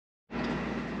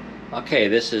Okay,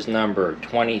 this is number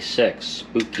 26,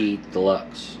 Spooky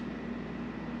Deluxe.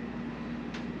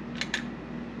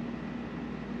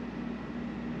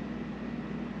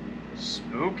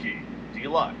 Spooky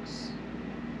Deluxe.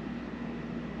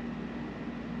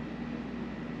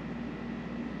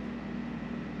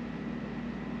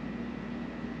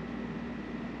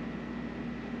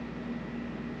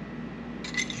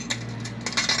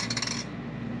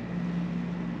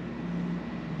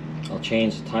 I'll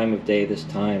change the time of day this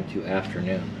time to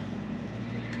afternoon.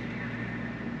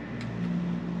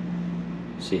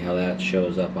 See how that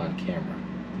shows up on camera.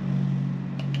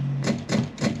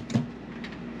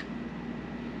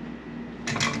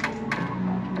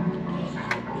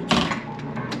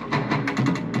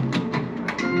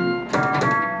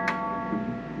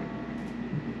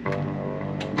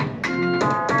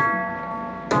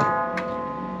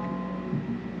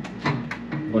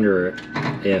 Wonder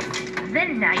if the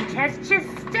night has just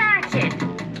started.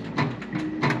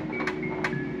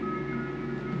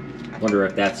 Wonder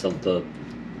if that's one of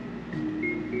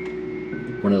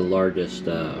the largest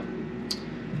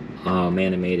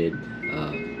animated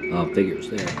figures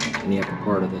there in the upper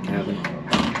part of the cabinet.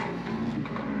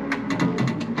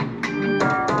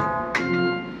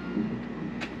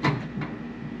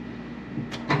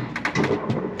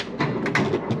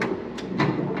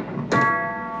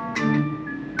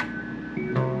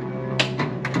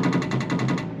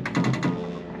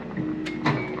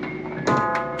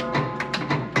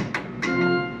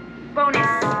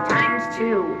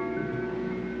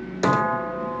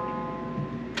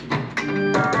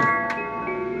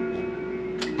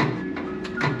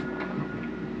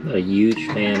 Not a huge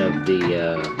fan of the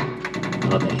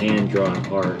hand-drawn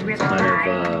art. It's kind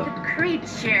of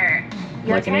creature.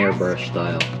 like an airbrush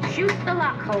style. Shoot the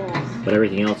lock holes. But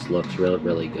everything else looks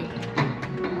really good.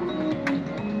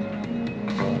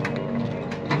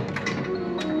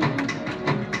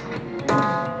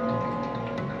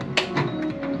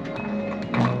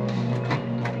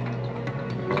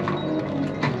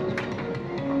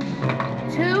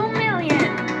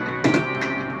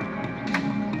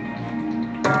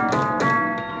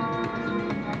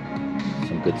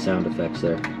 Good sound effects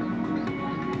there.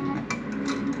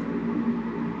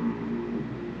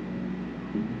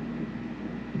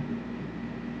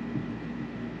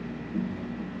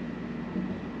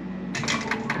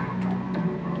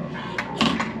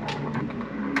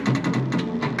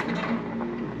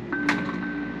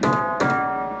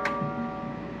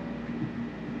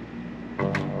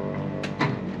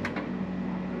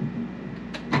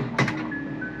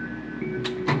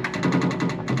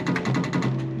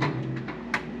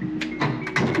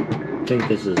 I think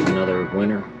this is another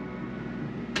winner.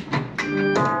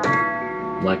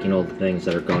 Liking all the things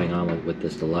that are going on with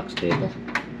this deluxe table.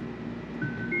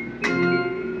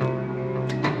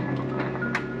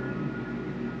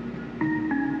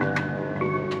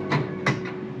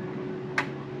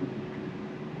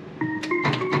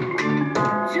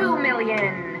 $2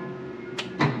 million.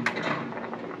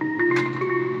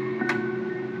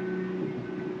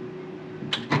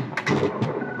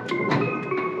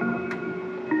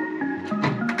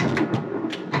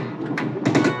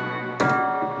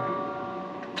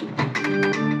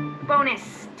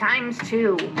 Bonus times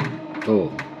 2.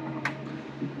 Oh,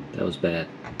 that was bad.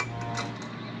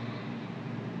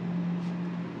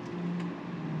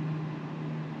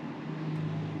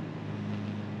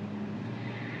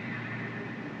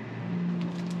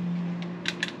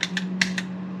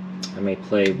 I may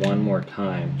play one more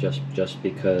time just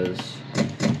because,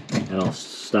 and I'll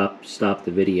stop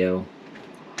the video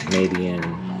maybe in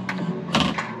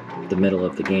the middle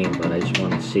of the game, but I just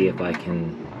want to see if I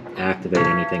can activate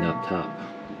anything up top.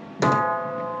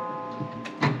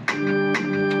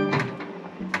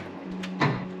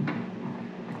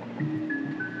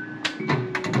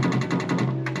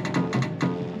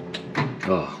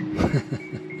 Oh.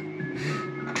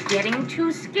 Getting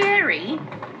too scary.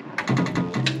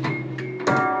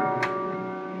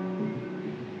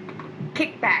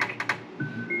 Kickback.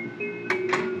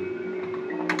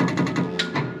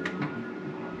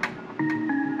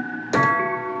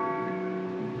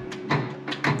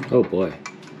 Oh boy.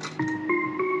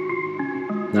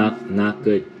 Not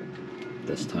good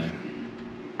this time.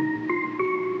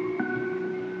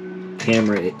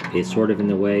 Camera is sort of in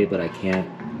the way, but I can't.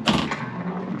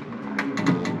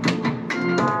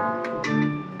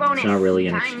 It's not really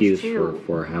an excuse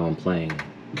for how I'm playing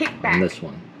on this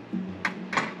one.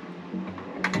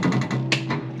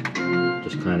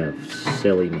 Just kind of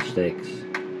silly mistakes,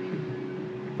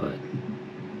 but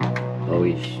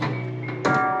always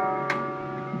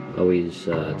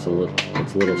it's a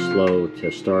little slow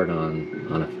to start on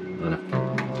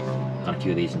on a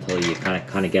few of these until you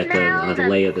kind of get the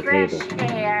lay of the table.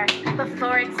 Air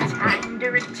before it's time to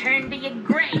return to your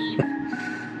grave.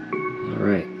 All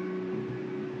right.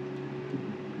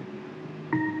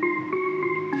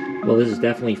 Well, this is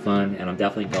definitely fun, and I'm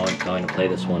definitely going to play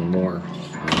this one more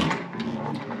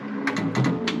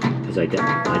because I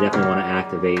definitely want to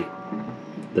activate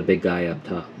the big guy up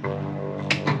top.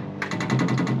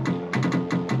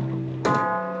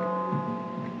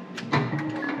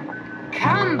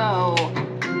 Combo.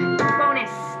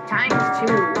 Bonus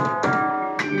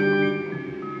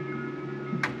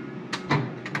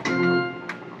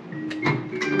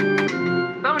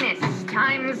 ×2. Bonus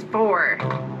 ×4.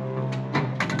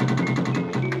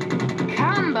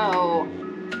 Combo.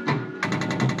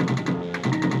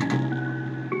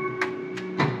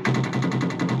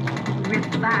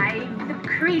 Revive the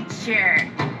creature.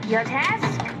 Your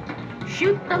task?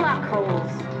 Shoot the lock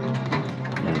holes.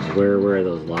 And where are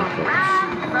those lock holes?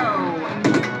 Bravo.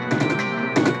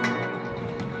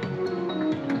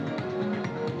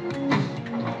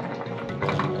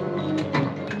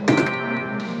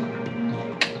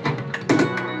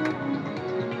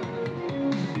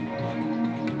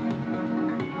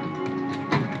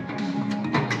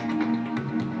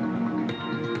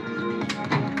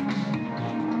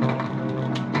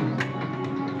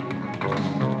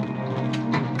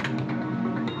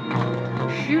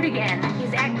 Shoot again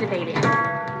is activated.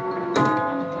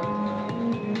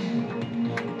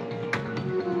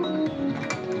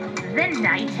 The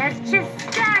night has just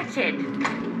started.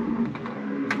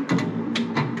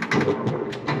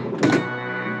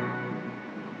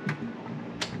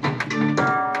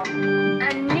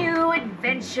 A new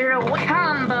adventure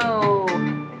combo.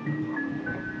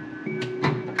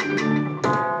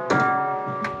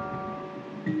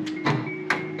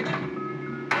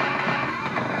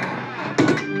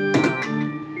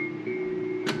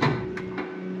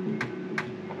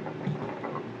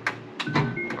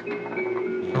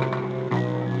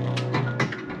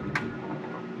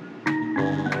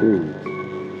 Ooh.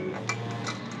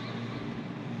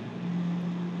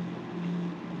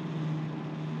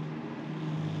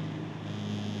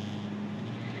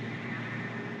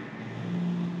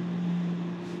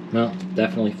 Well,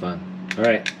 definitely fun. All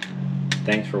right.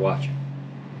 Thanks for watching.